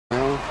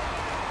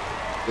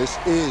This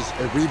is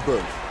a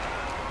rebirth.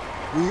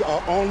 We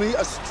are only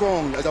as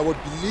strong as our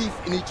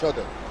belief in each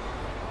other.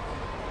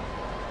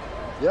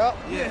 Yeah?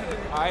 Yeah.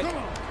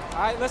 All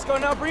right, let's go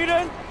now,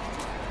 Breeden.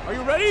 Are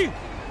you ready?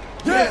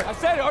 Yeah. I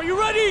said it. Are you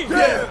ready?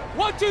 Yeah.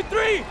 1, 2,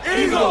 3.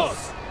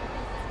 Eagles.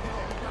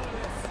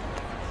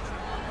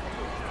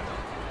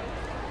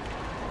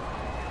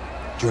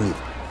 Junior,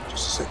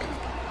 just a second.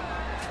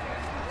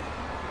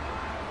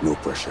 No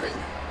pressure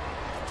here.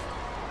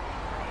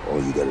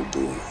 All you gotta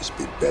do is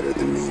be better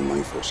than me in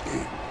my first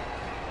game.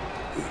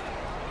 Yeah.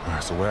 All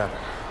right, so what happened?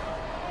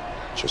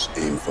 Just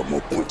aim for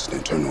more points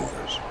than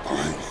turnovers, all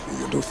right? And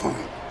you'll do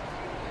fine.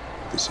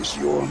 This is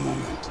your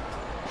moment.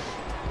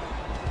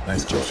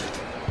 Thanks, Enjoy Coach. it.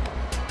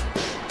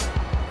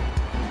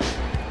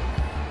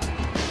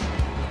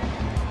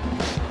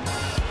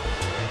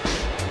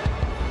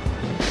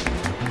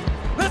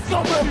 Let's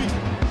go, baby.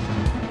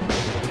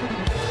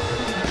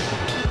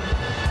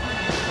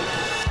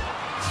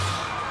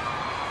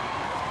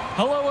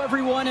 Hello,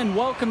 everyone, and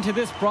welcome to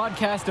this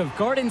broadcast of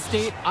Garden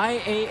State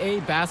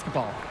IAA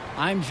basketball.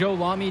 I'm Joe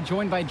Lamy,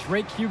 joined by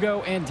Drake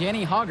Hugo and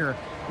Danny Hogger.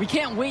 We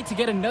can't wait to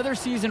get another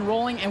season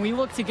rolling, and we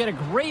look to get a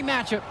great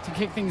matchup to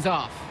kick things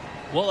off.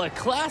 Well, a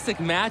classic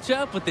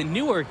matchup with the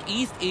Newark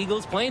East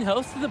Eagles playing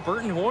host to the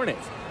Burton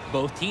Hornets.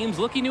 Both teams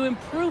looking to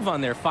improve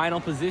on their final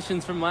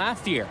positions from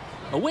last year.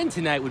 A win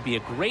tonight would be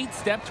a great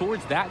step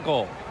towards that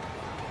goal.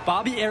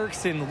 Bobby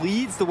Erickson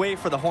leads the way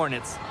for the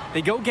Hornets.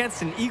 They go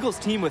against an Eagles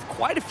team with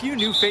quite a few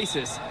new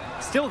faces.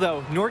 Still,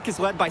 though, Newark is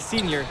led by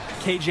senior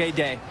KJ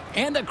Day.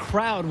 And the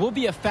crowd will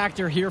be a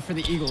factor here for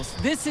the Eagles.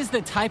 This is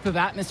the type of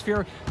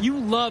atmosphere you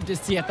love to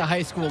see at the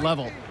high school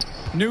level.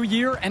 New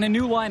year and a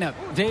new lineup.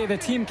 Day, the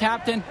team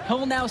captain,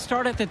 he'll now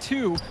start at the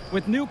 2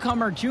 with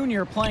newcomer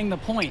Junior playing the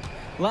point.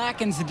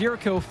 Lack and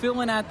Zadirko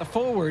fill in at the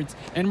forwards,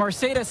 and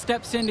Marceda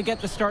steps in to get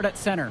the start at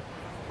center.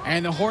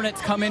 And the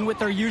Hornets come in with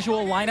their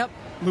usual lineup.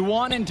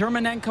 Luan and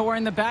Dermanenko are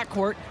in the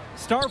backcourt.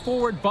 Star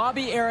forward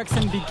Bobby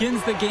Erickson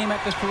begins the game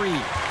at the 3.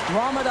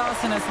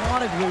 Ramadas and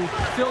Aslanoglu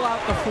fill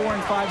out the 4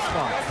 and 5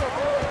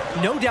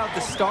 spots. No doubt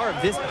the star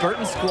of this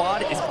Burton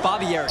squad is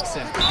Bobby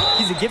Erickson.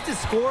 He's a gifted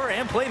scorer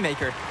and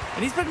playmaker,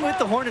 and he's been with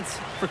the Hornets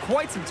for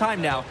quite some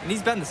time now, and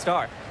he's been the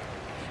star.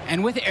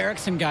 And with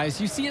Erickson,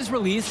 guys, you see his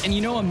release, and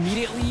you know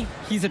immediately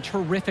he's a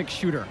terrific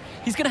shooter.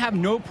 He's going to have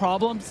no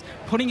problems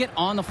putting it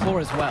on the floor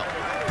as well.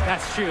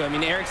 That's true. I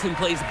mean, Erickson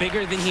plays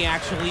bigger than he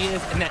actually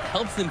is, and that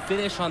helps him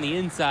finish on the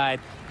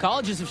inside.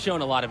 Colleges have shown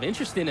a lot of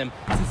interest in him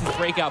since his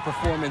breakout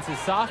performance his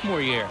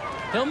sophomore year.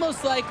 He'll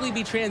most likely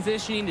be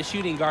transitioning to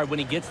shooting guard when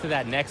he gets to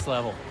that next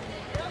level.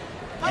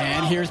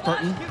 And here's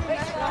Burton.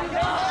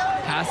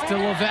 Pass to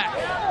Levesque.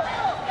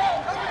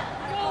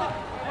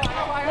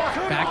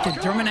 Back to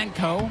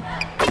Dermanenko.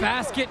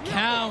 Basket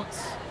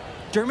counts.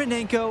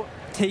 Dermanenko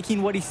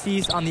taking what he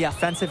sees on the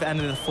offensive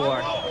end of the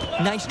floor.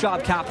 Nice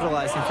job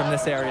capitalizing from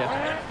this area.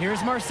 Here's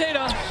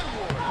Marceda.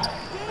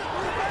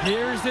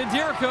 Here's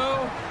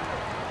Zadirko.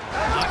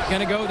 Not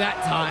gonna go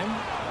that time.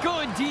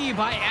 Good D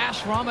by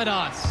Ash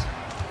Ramadas.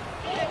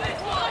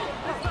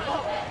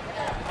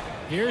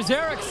 Here's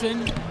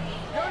Erickson.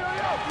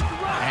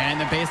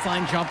 And the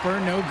baseline jumper,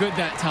 no good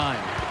that time.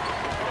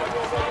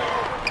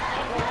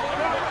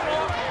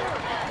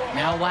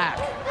 Now Lack.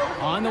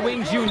 On the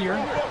wing, Junior.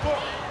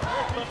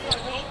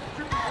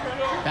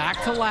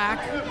 Back to Lack.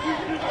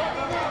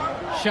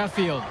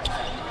 Sheffield.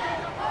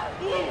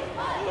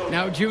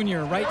 Now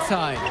Junior, right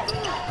side.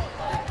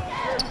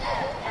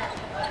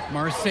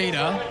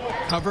 Marceda,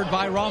 covered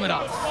by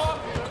Ramadas.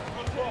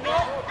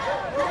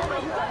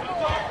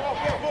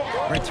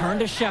 Return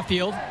to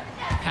Sheffield.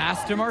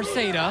 Pass to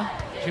Marceda.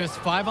 Just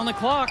 5 on the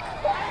clock.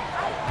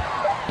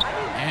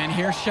 And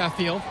here's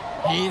Sheffield.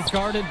 He's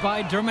guarded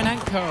by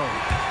Dermanenko.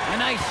 A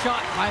nice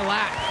shot by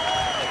Lack.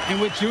 And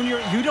with Junior,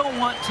 you don't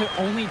want to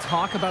only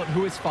talk about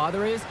who his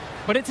father is,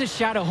 but it's a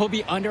shadow he'll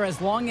be under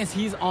as long as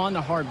he's on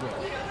the hardwood.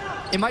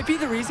 It might be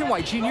the reason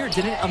why Junior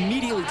didn't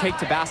immediately take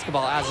to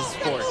basketball as a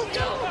sport.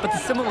 But the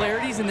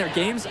similarities in their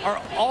games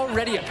are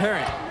already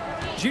apparent.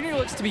 Junior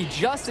looks to be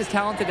just as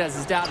talented as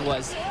his dad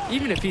was,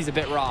 even if he's a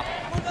bit raw.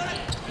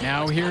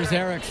 Now here's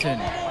Erickson.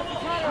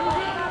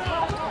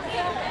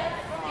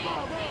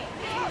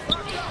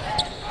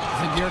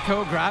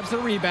 Zadirko grabs a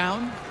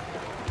rebound.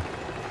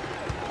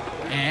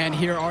 And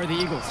here are the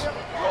Eagles.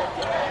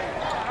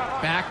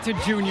 Back to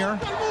Junior.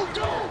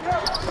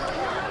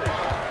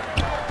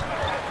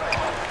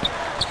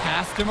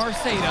 Pass to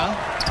Marceda.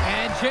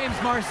 And James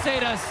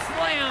Marceda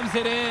slams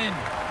it in.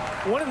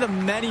 One of the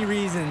many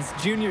reasons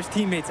Junior's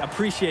teammates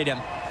appreciate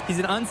him. He's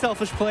an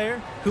unselfish player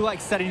who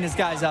likes setting his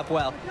guys up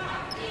well.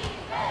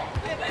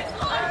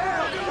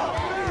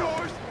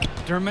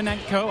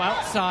 Dermanenko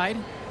outside.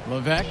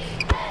 Levesque.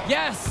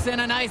 Yes,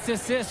 and a nice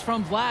assist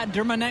from Vlad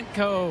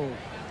Dermanenko.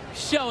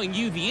 Showing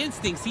you the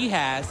instincts he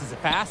has as a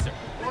passer.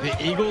 The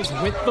Eagles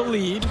with the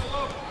lead.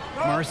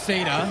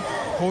 Marceda,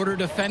 quarter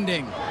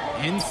defending.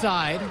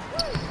 Inside.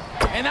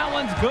 And that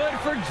one's good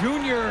for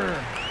Junior.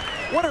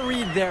 What a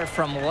read there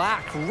from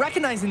Lack,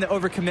 recognizing the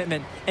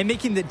overcommitment and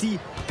making the D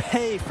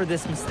pay for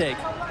this mistake.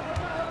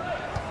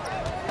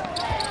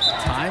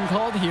 Time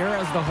called here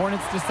as the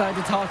Hornets decide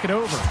to talk it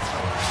over.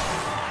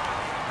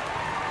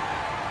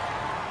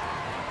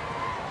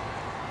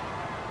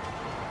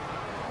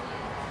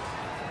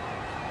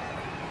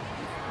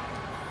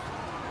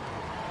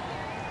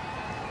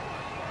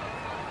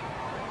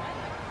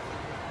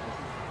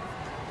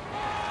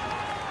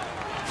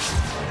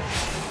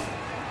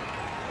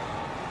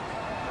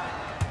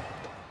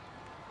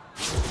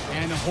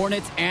 And the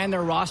Hornets and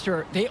their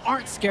roster, they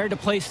aren't scared to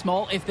play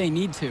small if they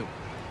need to.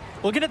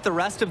 Looking at the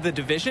rest of the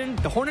division,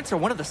 the Hornets are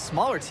one of the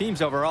smaller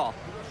teams overall.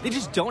 They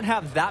just don't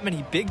have that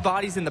many big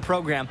bodies in the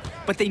program,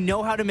 but they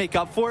know how to make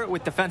up for it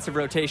with defensive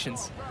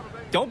rotations.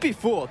 Don't be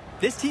fooled.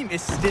 This team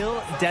is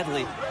still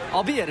deadly,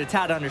 albeit a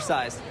tad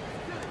undersized.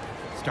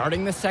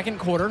 Starting the second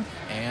quarter,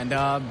 and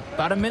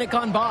about a minute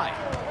gone by.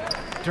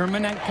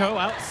 Dermonenko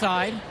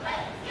outside.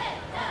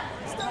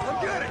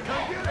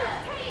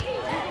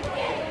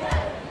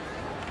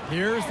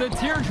 Here's the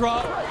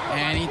teardrop,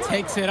 and he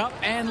takes it up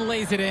and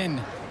lays it in.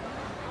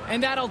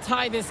 And that'll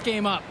tie this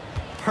game up.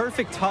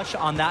 Perfect touch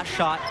on that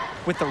shot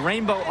with the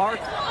rainbow arc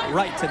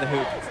right to the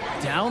hoop.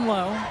 Down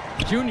low,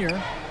 Junior.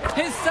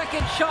 His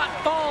second shot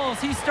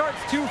falls. He starts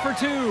 2 for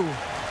 2. You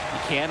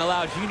can't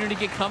allow Junior to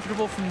get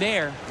comfortable from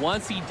there.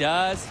 Once he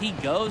does, he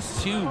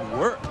goes to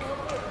work.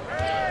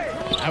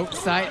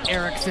 Outside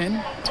Erickson.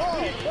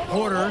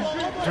 Porter,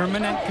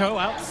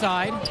 Dermonenko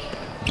outside.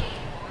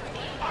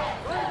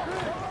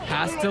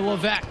 Pass to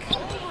Levesque.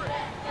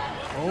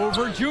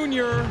 Over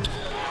Junior.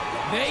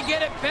 They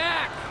get it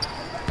back.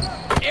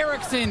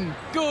 Erickson,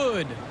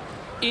 good.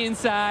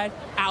 Inside,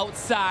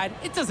 outside,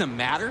 it doesn't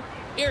matter.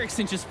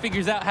 Erickson just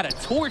figures out how to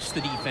torch the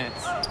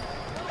defense.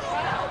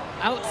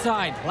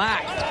 Outside,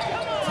 Black.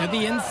 To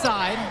the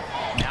inside.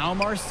 Now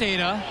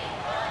Marceda.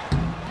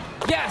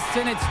 Yes,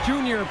 and it's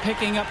Junior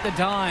picking up the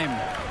dime.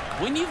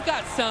 When you've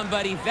got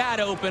somebody that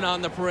open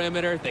on the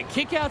perimeter, the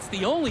kickout's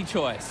the only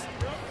choice.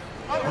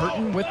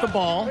 Burton with the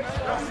ball.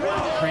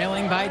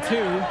 Trailing by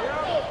 2.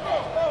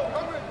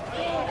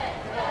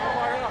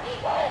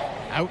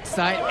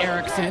 Outside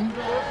Erickson.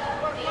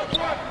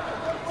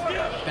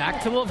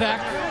 Back to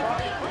Levesque.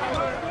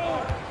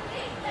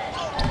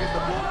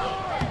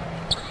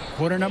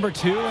 Quarter number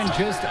 2 and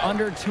just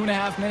under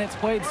 2.5 minutes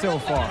played so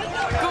far.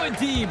 Good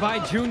D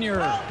by Junior.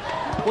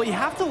 Well, you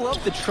have to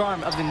love the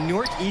charm of the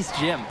Newark East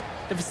Gym.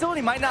 The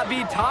facility might not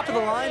be top of the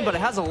line, but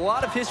it has a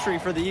lot of history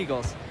for the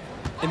Eagles.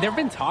 And there have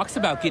been talks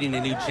about getting a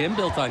new gym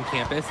built on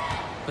campus,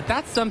 but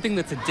that's something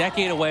that's a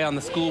decade away on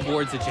the school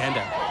board's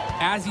agenda.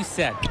 As you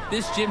said,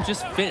 this gym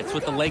just fits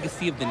with the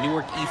legacy of the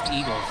Newark East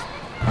Eagles.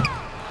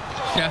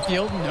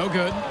 Sheffield, no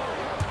good.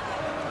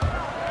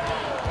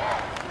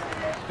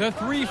 The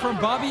 3 from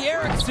Bobby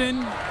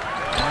Erickson.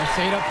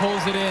 Marceda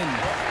pulls it in.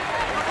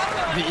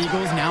 The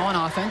Eagles now on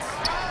offense.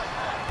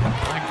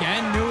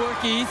 Again,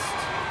 Newark East.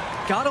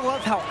 Gotta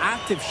love how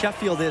active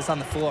Sheffield is on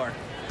the floor.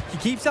 He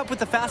keeps up with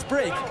the fast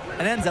break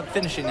and ends up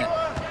finishing it.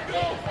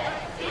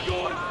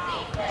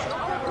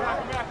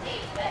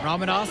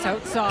 Ramadas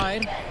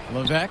outside.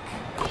 Levesque.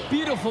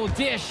 Beautiful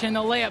dish, and the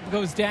layup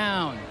goes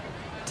down.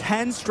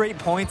 10 straight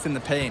points in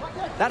the paint.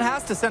 That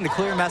has to send a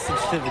clear message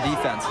to the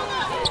defense.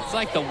 It's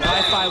like the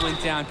Wi-Fi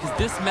went down because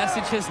this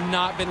message has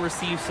not been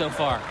received so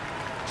far.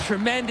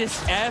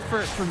 Tremendous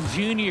effort from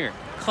Junior.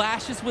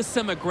 Clashes with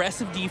some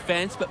aggressive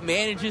defense, but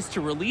manages to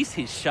release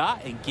his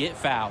shot and get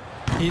fouled.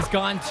 He's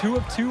gone 2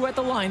 of 2 at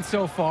the line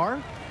so far.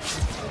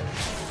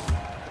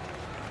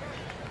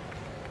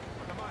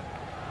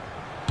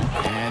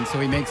 And so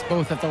he makes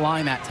both at the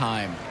line that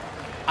time.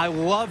 I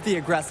love the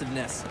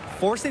aggressiveness,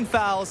 forcing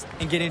fouls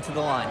and getting to the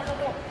line.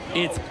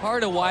 It's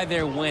part of why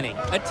they're winning,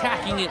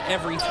 attacking it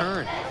every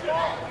turn.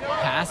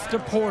 Pass to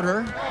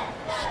Porter.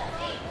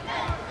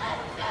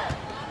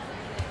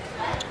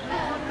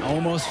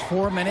 Almost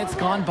 4 minutes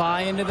gone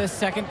by into the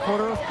second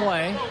quarter of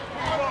play.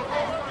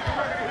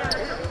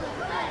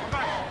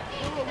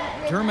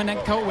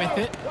 Dermonenko with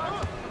it.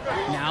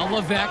 Now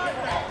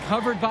Levesque,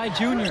 covered by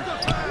Junior.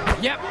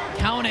 Yep,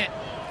 count it.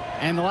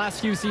 And the last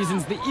few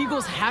seasons, the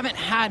Eagles haven't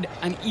had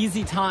an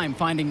easy time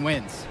finding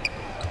wins.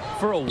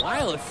 For a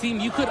while, it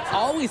seemed you could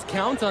always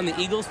count on the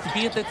Eagles to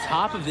be at the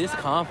top of this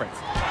conference.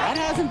 That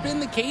hasn't been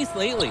the case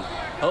lately.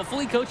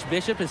 Hopefully, Coach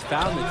Bishop has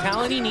found the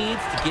talent he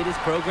needs to get his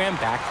program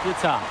back to the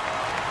top.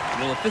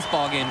 Well, if this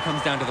ballgame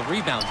comes down to the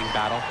rebounding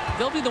battle,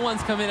 they'll be the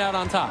ones coming out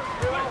on top.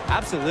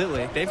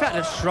 Absolutely. They've had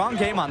a strong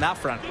game on that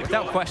front,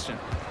 without question.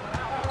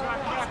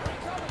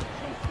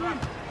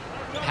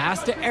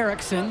 Pass to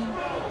Erickson.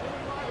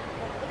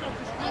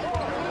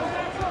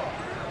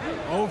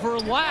 Over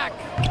Lack.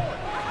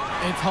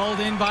 It's hauled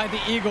in by the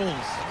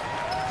Eagles.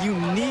 You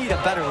need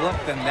a better look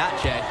than that,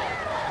 Jay.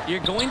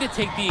 You're going to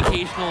take the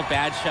occasional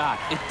bad shot.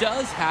 It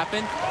does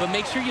happen, but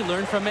make sure you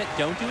learn from it.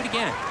 Don't do it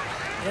again.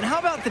 And how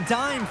about the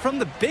dime from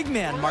the big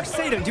man,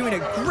 Marceda, doing a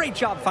great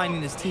job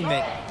finding his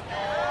teammate.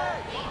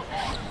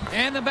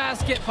 And the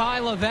basket by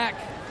Levesque.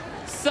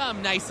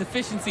 Some nice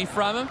efficiency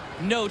from him.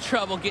 No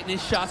trouble getting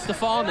his shots to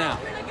fall now.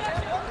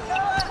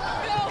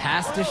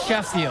 Pass to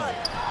Sheffield.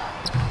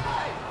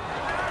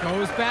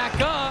 Goes back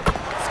up.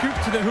 Scoop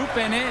to the hoop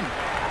and in.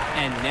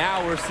 And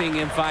now we're seeing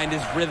him find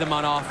his rhythm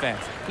on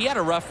offense. He had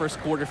a rough first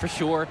quarter for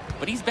sure,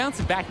 but he's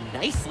bouncing back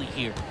nicely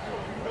here.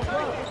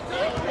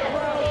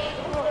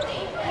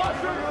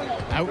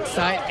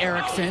 Outside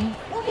Erickson.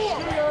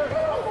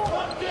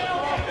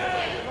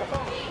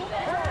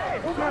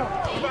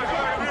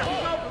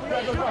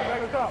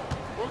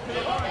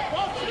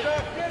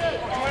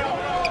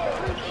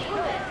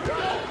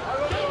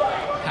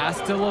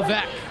 Pass to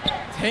Levesque.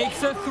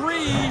 Takes a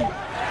three.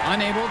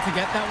 Unable to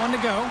get that one to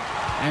go.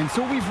 And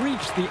so we've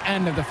reached the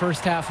end of the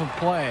first half of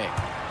play.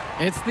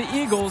 It's the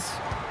Eagles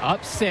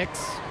up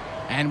 6.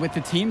 And with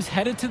the teams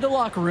headed to the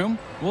locker room,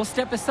 we'll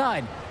step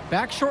aside.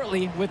 Back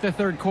shortly with the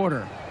third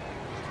quarter.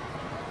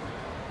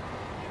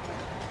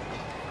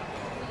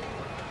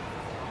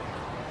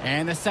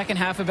 And the second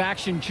half of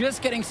action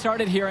just getting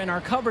started here in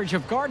our coverage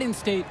of Garden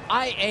State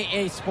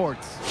IAA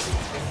Sports.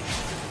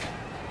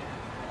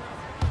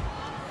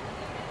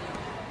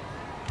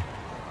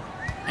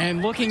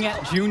 And looking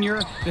at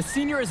Junior, the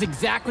senior is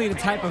exactly the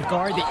type of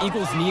guard the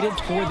Eagles needed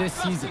for this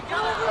season.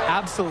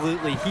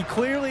 Absolutely. He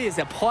clearly is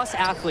a plus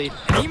athlete.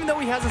 And even though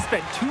he hasn't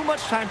spent too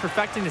much time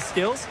perfecting his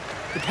skills,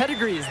 the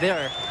pedigree is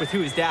there with who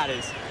his dad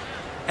is.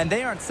 And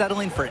they aren't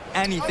settling for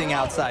anything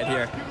outside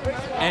here.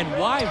 And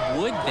why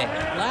would they?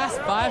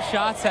 Last 5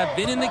 shots have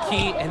been in the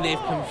key, and they've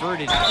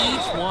converted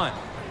each one.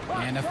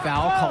 And a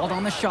foul called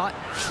on the shot.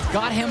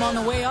 Got him on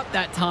the way up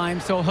that time,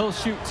 so he'll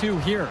shoot 2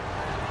 here.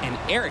 And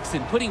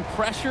Erickson putting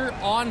pressure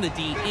on the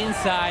D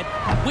inside,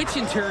 which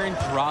in turn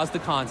draws the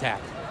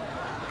contact.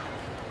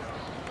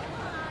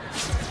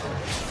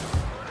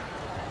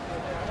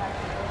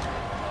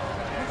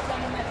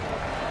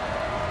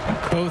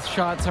 Both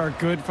shots are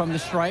good from the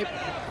stripe.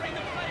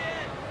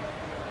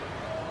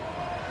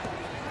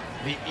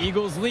 The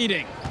Eagles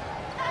leading.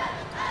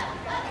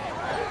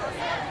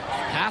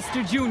 Pass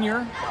to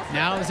Junior.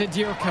 Now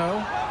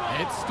Zadirko.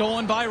 It's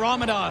stolen by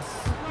Ramadas.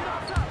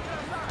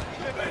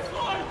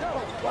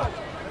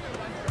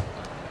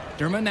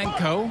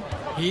 Dermanenko.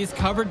 He's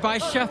covered by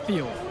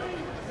Sheffield.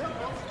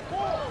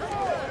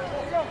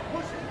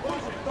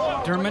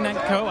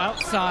 Dermanenko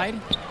outside.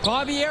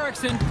 Bobby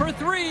Erickson for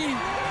 3. He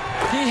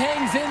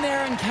hangs in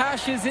there and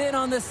cashes in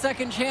on the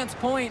second chance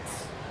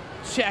points.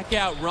 Check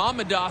out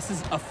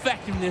Ramadas's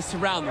effectiveness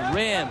around the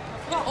rim.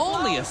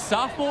 Only a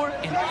sophomore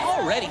and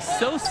already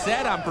so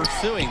set on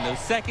pursuing those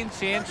second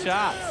chance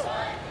shots.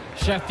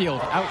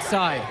 Sheffield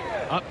outside.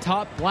 Up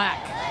top, Black.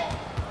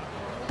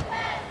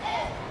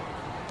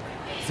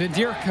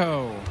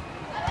 Zadirko.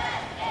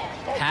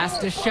 Pass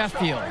to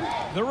Sheffield.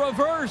 The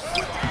reverse.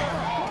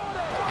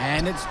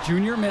 And it's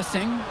Junior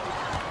missing.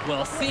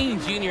 Well,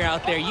 seeing Junior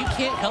out there, you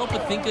can't help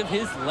but think of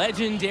his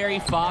legendary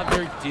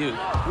father, Duke,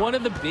 one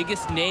of the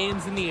biggest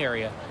names in the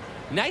area.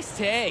 Nice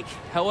take,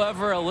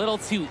 however, a little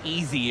too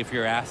easy if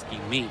you're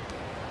asking me.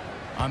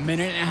 A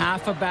minute and a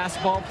half of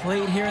basketball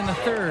played here in the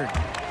third.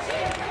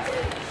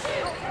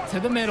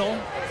 To the middle.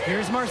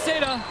 Here's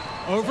Marceda.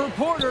 Over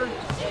Porter.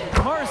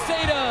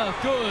 Marceda,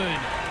 good.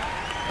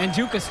 And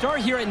Duke, a star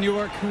here at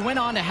Newark, who went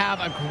on to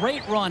have a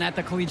great run at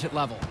the collegiate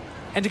level.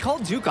 And to call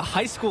Duke a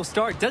high school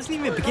star doesn't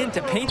even begin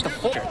to paint the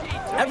picture.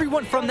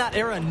 Everyone from that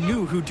era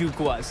knew who Duke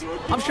was.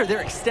 I'm sure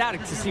they're ecstatic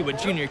to see what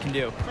Junior can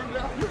do.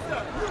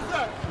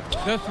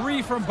 The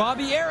 3 from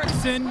Bobby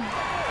Erickson.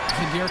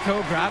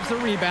 Zadirko grabs the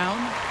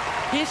rebound.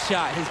 His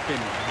shot has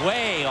been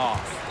way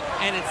off,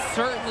 and it's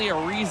certainly a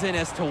reason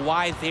as to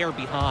why they're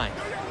behind.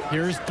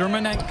 Here's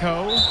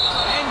Dermanenko.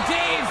 And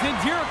Dave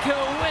Zadirko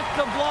with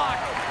the block.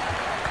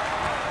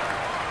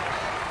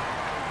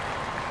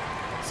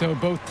 So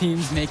both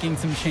teams making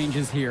some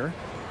changes here.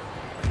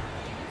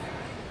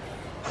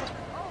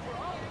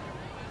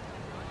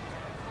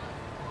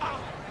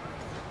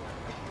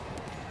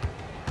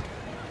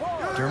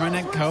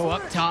 Dermanenko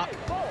up top.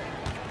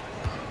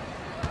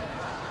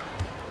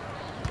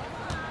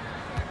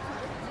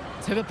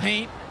 To the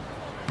paint.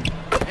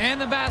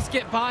 And the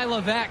basket by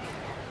Levesque.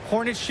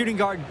 Hornets shooting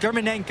guard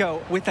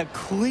Dermanenko with a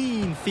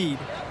clean feed.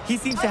 He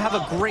seems to have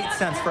a great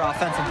sense for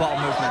offensive ball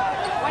movement.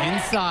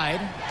 Inside,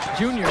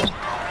 Junior.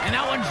 And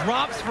that one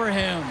drops for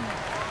him.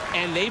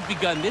 And they've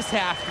begun this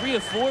half 3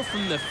 of 4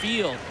 from the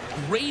field.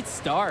 Great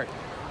start.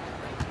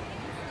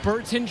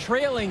 Burton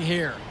trailing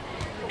here.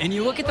 And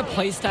you look at the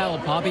play style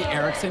of Bobby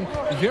Erickson,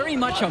 very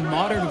much a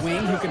modern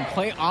wing who can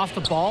play off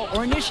the ball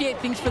or initiate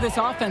things for this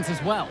offense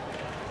as well.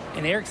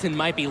 And Erickson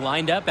might be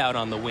lined up out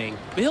on the wing,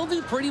 but he'll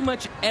do pretty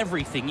much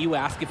everything you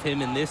ask of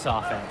him in this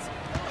offense.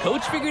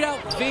 Coach figured out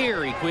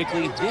very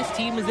quickly this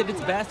team is at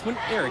its best when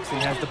Erickson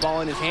has the ball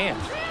in his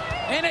hands.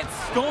 And it's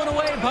stolen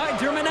away by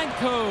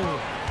Dermanenko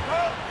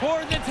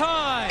for the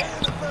tie.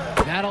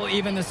 That'll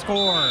even the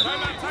score.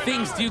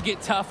 Things do get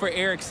tough for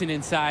Erickson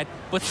inside,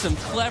 but some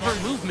clever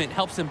movement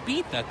helps him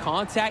beat the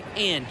contact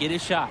and get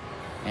his shot.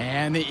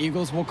 And the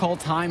Eagles will call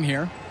time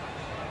here.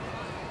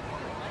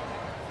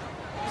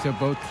 So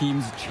both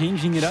teams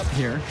changing it up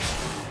here.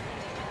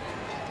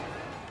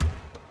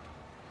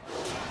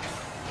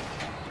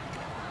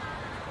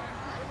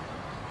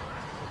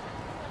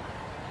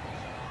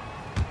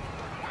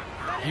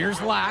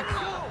 Here's Lack.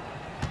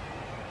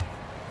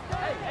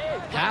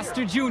 Pass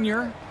to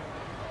Junior.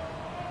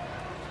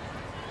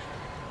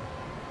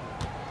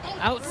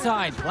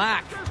 Outside,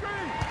 Black.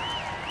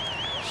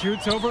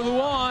 Shoots over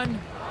Luan.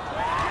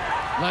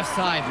 Left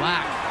side,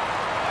 Black.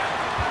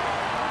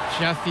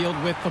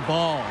 Sheffield with the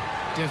ball.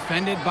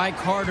 Defended by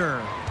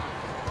Carter.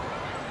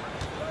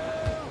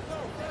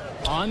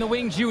 On the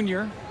wing,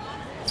 Junior.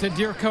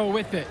 Zadirko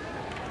with it.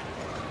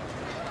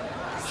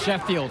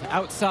 Sheffield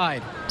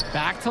outside.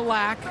 Back to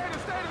Lack.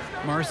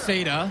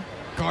 Marceda.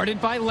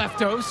 Guarded by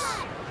Leftos.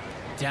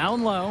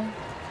 Down low.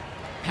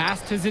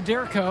 Pass to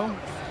Zadirko.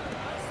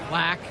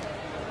 Lack.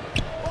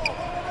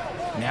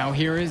 Now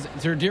here is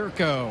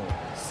Zadirko.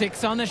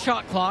 6 on the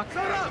shot clock.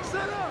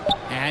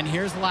 And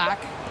here's Lack.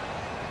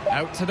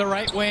 Out to the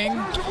right wing.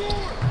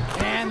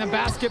 And the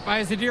basket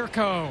by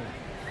Zadirko.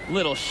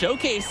 Little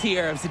showcase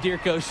here of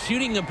Zadirko's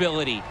shooting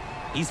ability.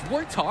 He's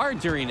worked hard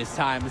during his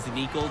time as an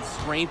Eagle to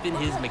strengthen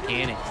his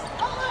mechanics.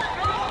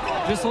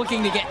 Just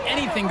looking to get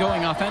anything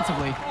going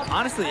offensively.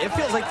 Honestly, it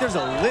feels like there's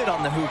a lid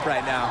on the hoop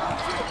right now.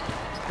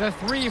 The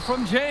 3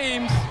 from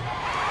James.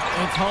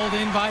 It's hauled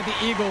in by the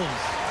Eagles.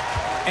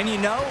 And you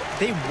know,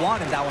 they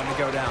wanted that one to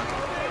go down.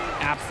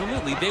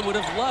 Absolutely, they would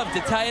have loved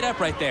to tie it up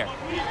right there.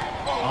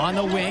 On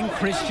the wing,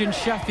 Christian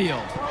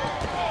Sheffield.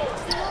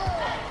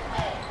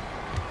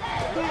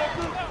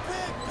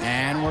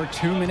 And we're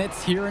 2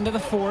 minutes here into the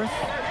fourth.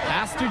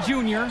 Pass to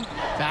Junior.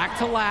 Back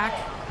to Lack.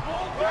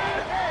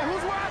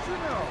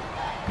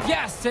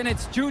 Yes, and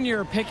it's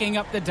Junior picking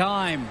up the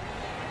dime.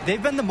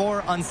 They've been the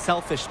more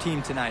unselfish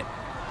team tonight.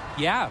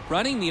 Yeah,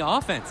 running the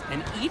offense,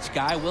 and each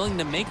guy willing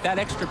to make that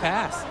extra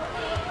pass.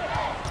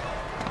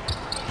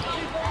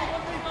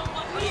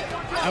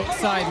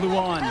 Outside,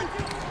 Luan.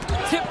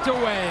 Tipped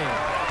away.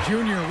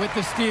 Junior with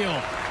the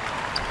steal.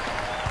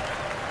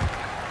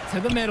 To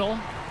the middle.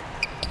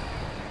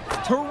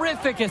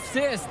 Terrific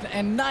assist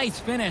and nice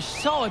finish.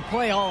 Solid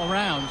play all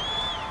around.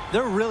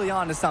 They're really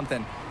on to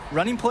something.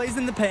 Running plays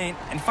in the paint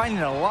and finding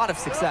a lot of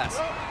success.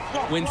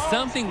 When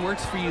something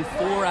works for you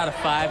 4 out of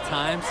 5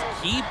 times,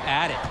 keep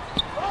at it.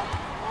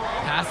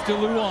 Pass to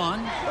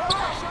Luan.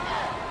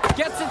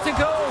 Gets it to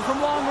go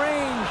from long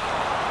range.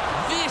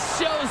 This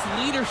shows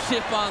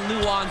leadership on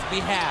Luan's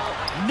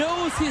behalf.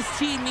 Knows his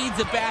team needs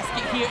a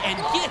basket here and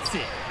gets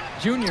it.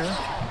 Junior.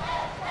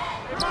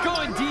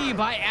 Good D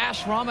by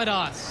Ash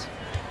Ramadas.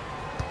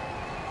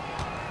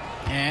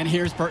 And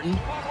here's Burton.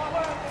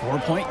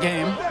 4-point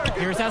game.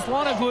 Here's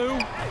Aslanoglu.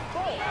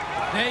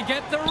 They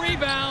get the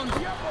rebound.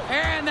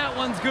 And that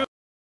one's good.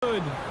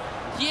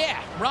 Yeah,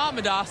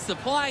 Ramadas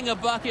supplying a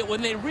bucket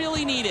when they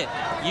really need it.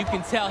 You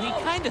can tell he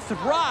kind of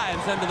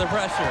thrives under the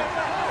pressure.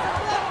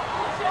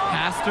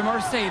 Pass to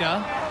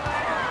Marceda.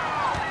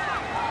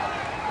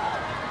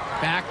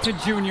 Back to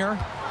Junior.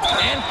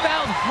 And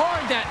fouled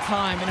hard that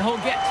time, and he'll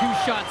get 2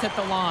 shots at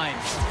the line.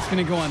 It's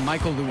going to go on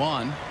Michael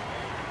Luan.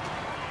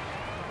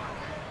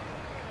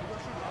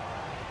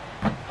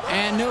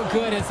 And no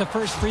good as the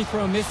first free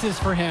throw misses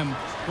for him.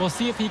 We'll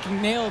see if he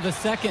can nail the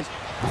second.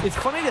 It's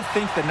funny to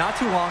think that not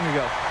too long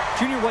ago,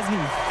 Junior wasn't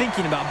even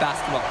thinking about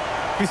basketball.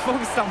 He was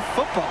focused on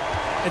football.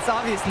 It's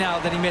obvious now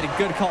that he made a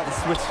good call to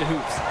switch to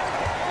hoops.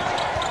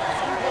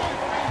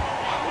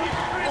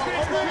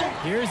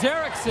 Here's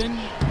Erickson.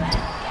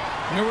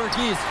 Newark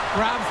East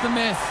grabs the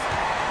miss.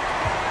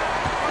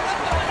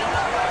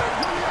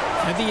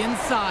 To the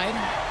inside.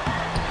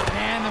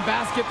 And the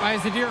basket by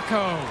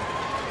Zadirko.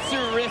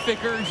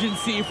 Terrific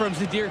urgency from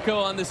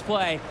Zadirko on this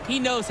play. He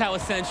knows how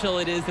essential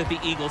it is that the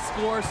Eagles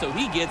score, so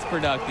he gets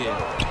productive.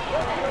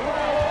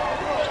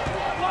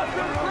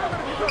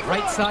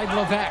 Right side,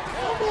 Levesque.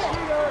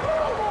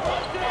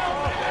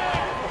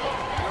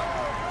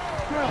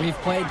 We've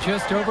played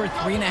just over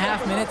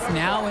 3.5 minutes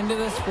now into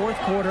this fourth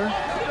quarter.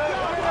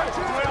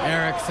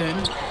 Erickson.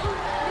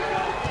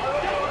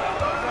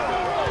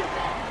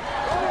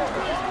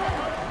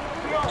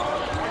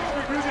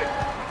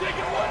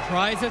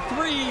 Tries a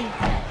 3.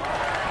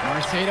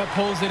 Marceda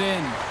pulls it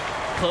in.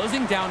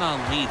 Closing down on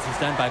leads is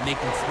done by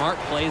making smart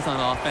plays on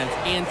offense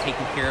and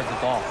taking care of the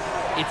ball.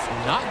 It's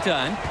not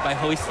done by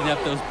hoisting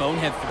up those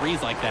bonehead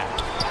 3s like that.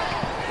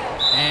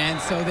 And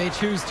so they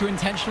choose to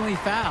intentionally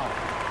foul.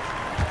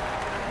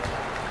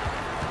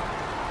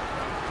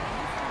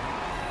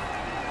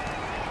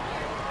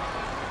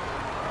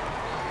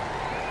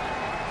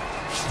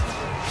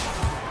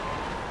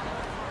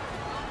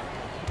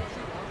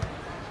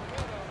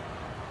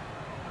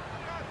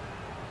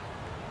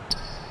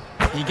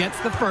 He gets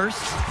the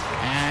first,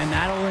 and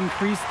that'll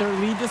increase their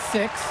lead to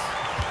 6.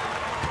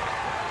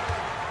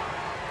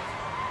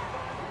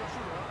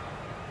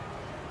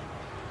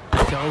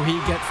 So he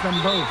gets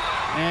them both,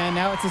 and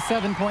now it's a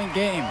 7-point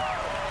game.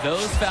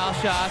 Those foul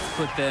shots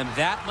put them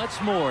that much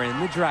more in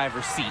the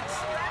driver's seat.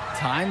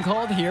 Time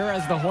called here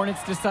as the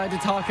Hornets decide to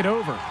talk it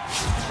over.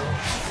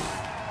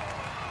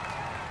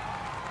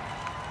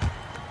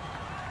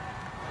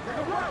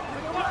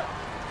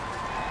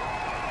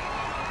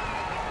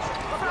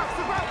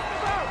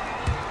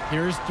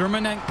 Here's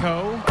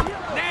Dermanenko.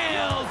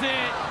 Nails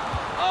it!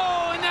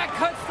 Oh, and that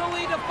cuts the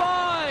lead to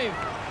 5!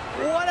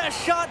 What a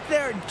shot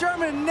there.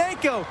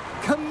 Dermanenko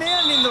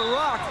commanding the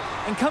rock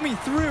and coming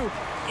through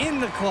in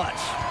the clutch.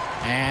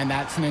 And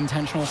that's an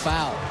intentional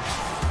foul.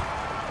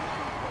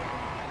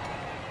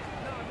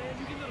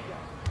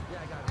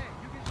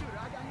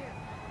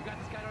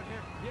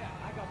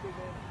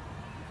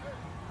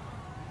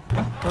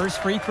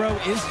 First free throw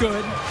is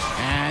good,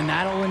 and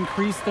that'll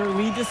increase their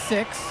lead to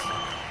 6.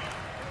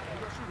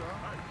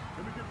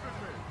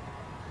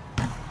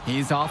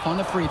 He's off on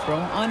the free throw,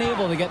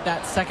 unable to get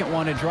that second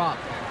one to drop.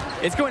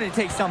 It's going to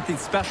take something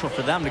special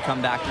for them to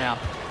come back now.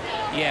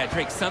 Yeah,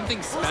 Drake,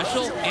 something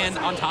special, and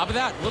on top of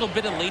that, a little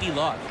bit of lady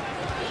luck.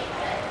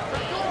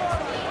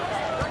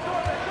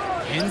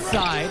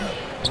 Inside,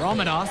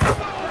 Ramadas.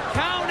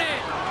 Count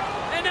it!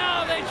 And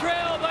now they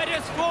trail by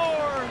just 4.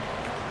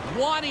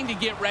 Wanting to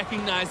get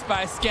recognized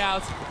by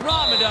scouts,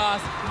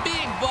 Ramadas,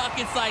 big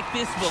buckets like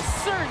this will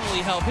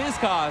certainly help his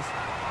cause.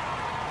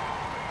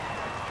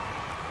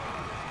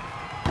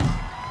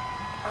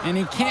 And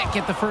he can't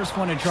get the first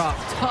one to drop.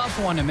 Tough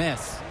one to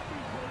miss.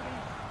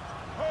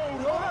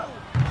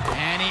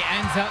 And he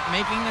ends up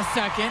making the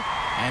second,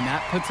 and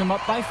that puts him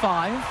up by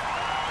 5.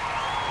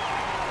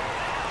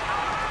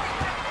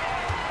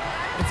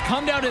 It's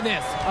come down to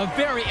this, a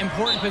very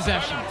important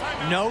possession.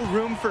 No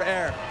room for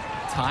error.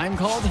 Time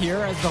called here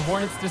as the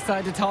Hornets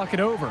decide to talk it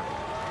over.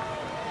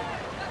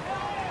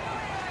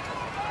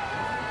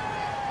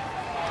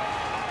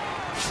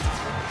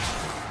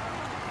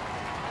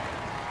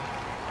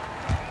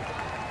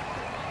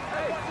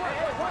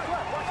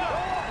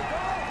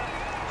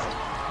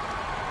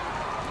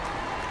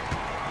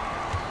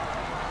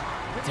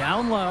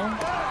 Down low.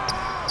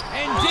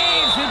 And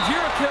Dave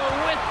Zadirko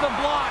with the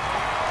block.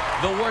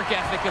 The work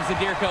ethic of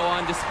Zadirko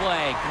on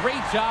display.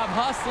 Great job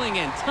hustling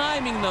and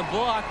timing the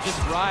block just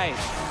right.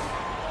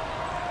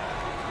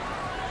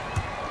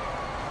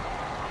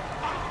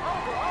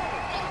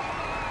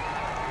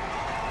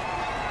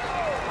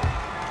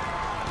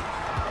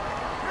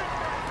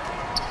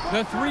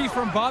 The 3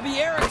 from Bobby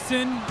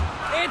Erickson.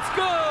 It's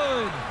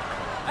good.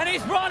 And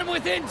he's brought him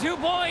within 2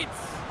 points.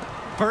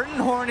 Burton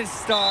Hornets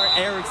star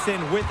Erickson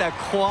with a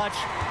clutch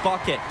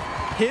bucket.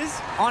 His,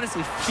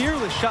 honestly,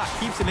 fearless shot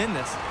keeps him in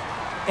this.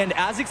 And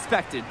as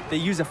expected, they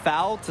use a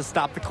foul to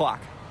stop the clock.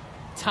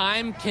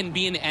 Time can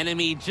be an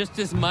enemy just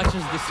as much as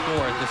the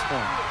score at this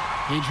point.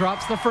 He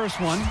drops the first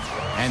one,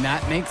 and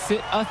that makes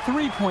it a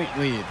 3-point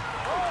lead.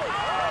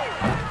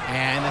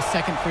 And the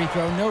second free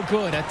throw, no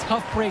good. A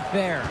tough break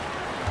there.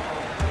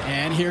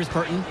 And here's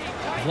Burton.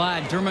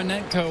 Vlad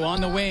Dermanenko on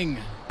the wing.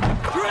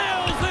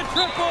 Drills the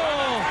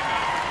triple!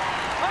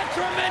 A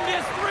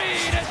tremendous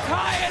 3 to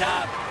tie it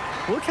up!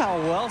 Look how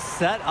well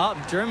set up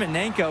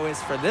Dermanenko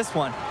is for this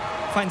one.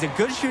 Finds a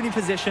good shooting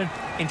position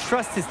and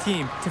trusts his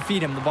team to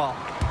feed him the ball.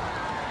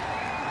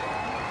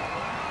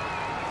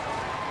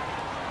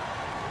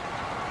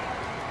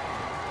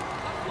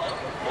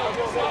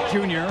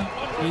 Junior,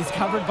 he's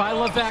covered by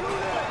Levesque.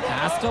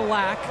 Pass to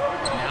Lack.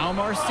 Now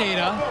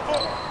Marsteta.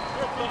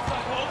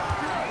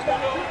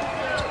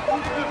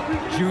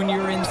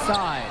 Junior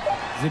inside.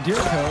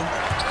 Zadirko.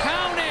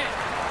 Count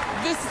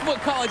it! This is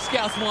what college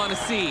scouts want to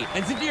see.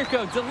 And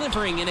Zadirko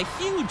delivering in a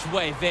huge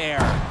way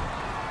there.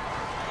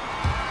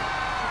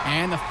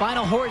 And the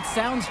final horde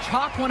sounds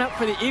chalk one up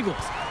for the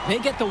Eagles. They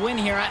get the win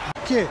here at...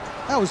 Kid,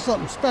 that was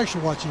something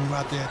special watching you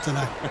out there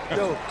tonight.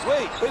 Yo,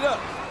 wait up.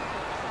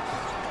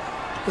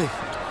 Hey,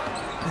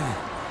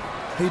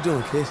 how you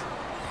doing, kid?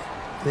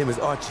 My name is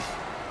Archie.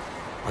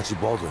 Archie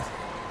Baldwin.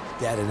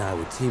 Dad and I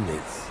were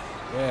teammates.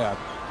 Yeah,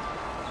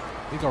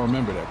 I think I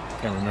remember that.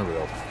 Can't remember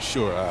though for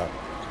sure.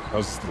 I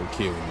was just a little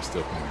kid when you were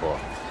still playing ball.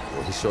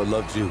 Well, he sure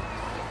loved you.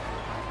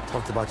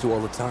 Talked about you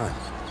all the time.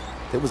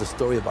 There was a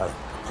story about a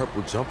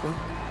purple jumper.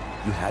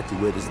 You had to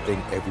wear this thing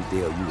every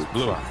day or you would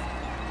Blue. cry.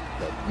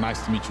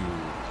 Nice to meet you,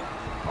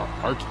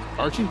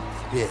 Archie?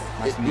 Yeah,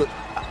 Nice to meet look,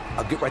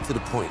 I'll get right to the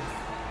point.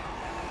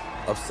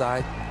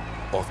 Upside,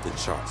 off the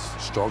charts.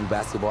 Strong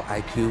basketball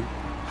IQ,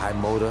 high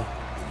motor,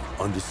 and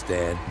you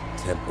understand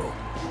tempo.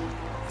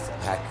 It's a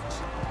package.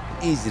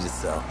 Easy to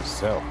sell.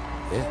 Sell.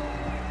 Yeah.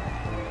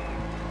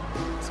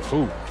 To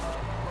who?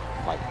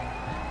 Like,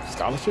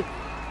 scholarship?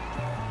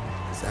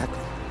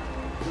 Exactly.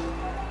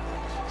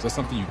 Is that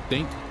something you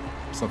think?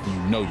 Something you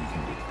know you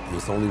can do?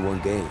 It's only one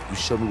game. You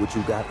show me what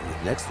you got in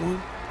the next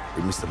one,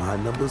 bring me some high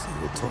numbers, and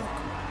we'll talk.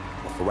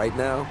 But for right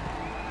now,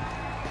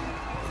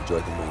 enjoy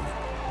the moment.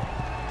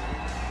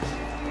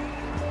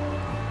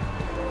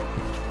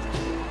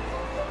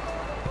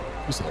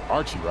 You said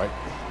Archie, right?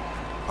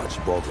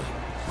 Archie Baldwin.